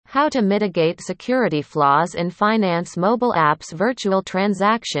How to mitigate security flaws in finance mobile apps. Virtual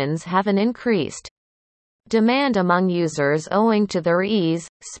transactions have an increased demand among users owing to their ease,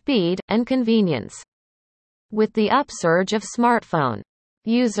 speed, and convenience. With the upsurge of smartphone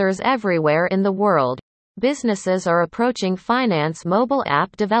users everywhere in the world, businesses are approaching finance mobile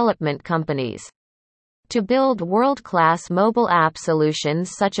app development companies to build world-class mobile app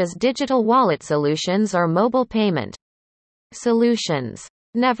solutions such as digital wallet solutions or mobile payment solutions.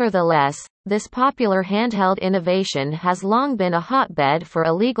 Nevertheless, this popular handheld innovation has long been a hotbed for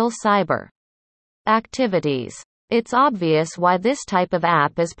illegal cyber activities. It's obvious why this type of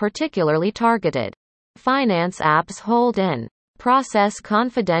app is particularly targeted. Finance apps hold in process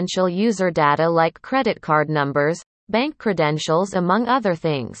confidential user data like credit card numbers, bank credentials, among other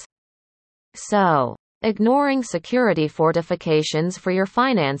things. So, ignoring security fortifications for your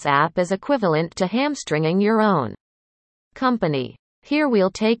finance app is equivalent to hamstringing your own company. Here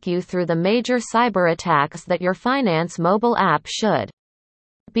we'll take you through the major cyber attacks that your finance mobile app should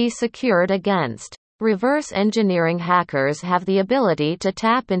be secured against. Reverse engineering hackers have the ability to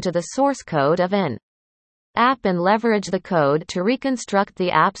tap into the source code of an app and leverage the code to reconstruct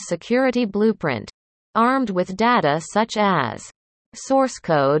the app's security blueprint. Armed with data such as source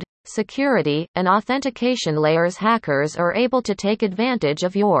code, security, and authentication layers, hackers are able to take advantage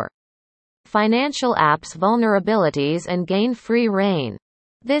of your financial app's vulnerabilities and gain free rein.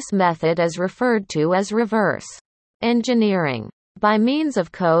 This method is referred to as reverse engineering. By means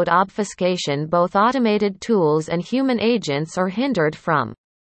of code obfuscation, both automated tools and human agents are hindered from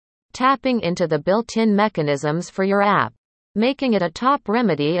tapping into the built-in mechanisms for your app, making it a top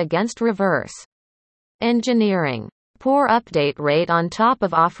remedy against reverse engineering. Poor update rate on top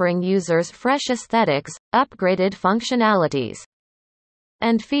of offering users fresh aesthetics, upgraded functionalities,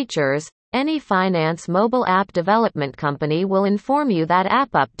 and features. Any finance mobile app development company will inform you that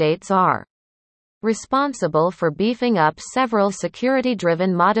app updates are responsible for beefing up several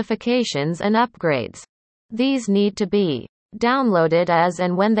security-driven modifications and upgrades. These need to be downloaded as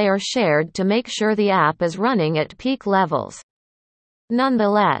and when they are shared to make sure the app is running at peak levels.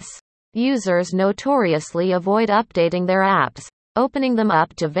 Nonetheless, users notoriously avoid updating their apps, opening them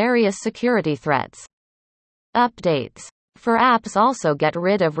up to various security threats. Updates for apps also get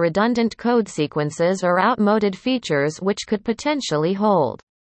rid of redundant code sequences or outmoded features which could potentially hold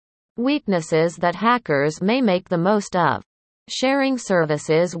weaknesses that hackers may make the most of. Sharing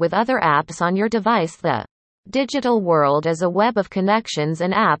services with other apps on your device. The digital world is a web of connections,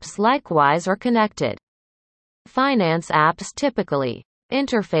 and apps likewise are connected. Finance apps typically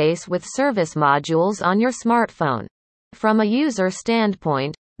interface with service modules on your smartphone. From a user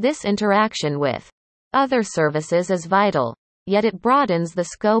standpoint, this interaction with other services is vital, yet it broadens the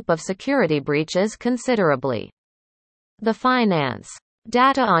scope of security breaches considerably. The finance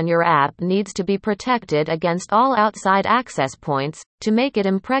data on your app needs to be protected against all outside access points, to make it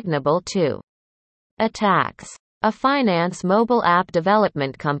impregnable to attacks. A finance mobile app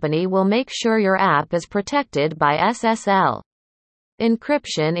development company will make sure your app is protected by SSL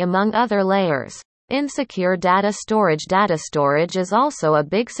encryption among other layers. Insecure data storage. Data storage is also a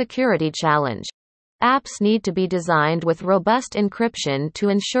big security challenge. Apps need to be designed with robust encryption to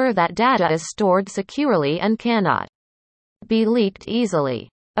ensure that data is stored securely and cannot be leaked easily.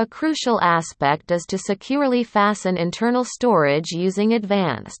 A crucial aspect is to securely fasten internal storage using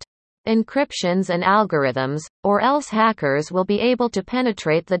advanced encryptions and algorithms, or else hackers will be able to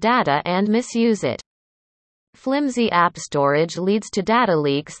penetrate the data and misuse it. Flimsy app storage leads to data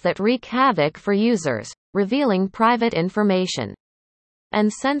leaks that wreak havoc for users, revealing private information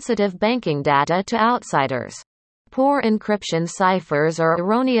and sensitive banking data to outsiders. Poor encryption ciphers or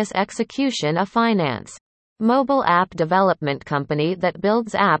erroneous execution. A finance mobile app development company that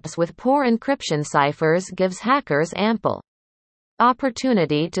builds apps with poor encryption ciphers gives hackers ample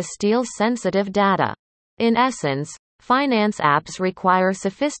opportunity to steal sensitive data. In essence, finance apps require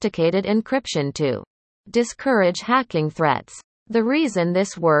sophisticated encryption to discourage hacking threats. The reason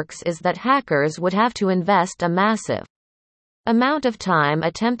this works is that hackers would have to invest a massive amount of time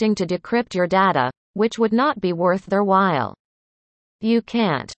attempting to decrypt your data, which would not be worth their while. You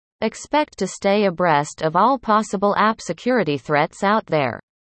can't expect to stay abreast of all possible app security threats out there.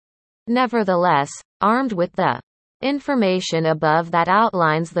 Nevertheless, armed with the information above that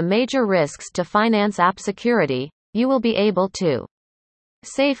outlines the major risks to finance app security, you will be able to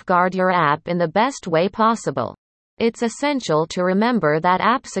safeguard your app in the best way possible. It's essential to remember that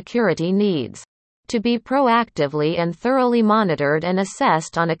app security needs to be proactively and thoroughly monitored and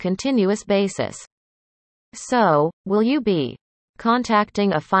assessed on a continuous basis. So, will you be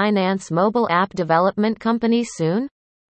contacting a finance mobile app development company soon?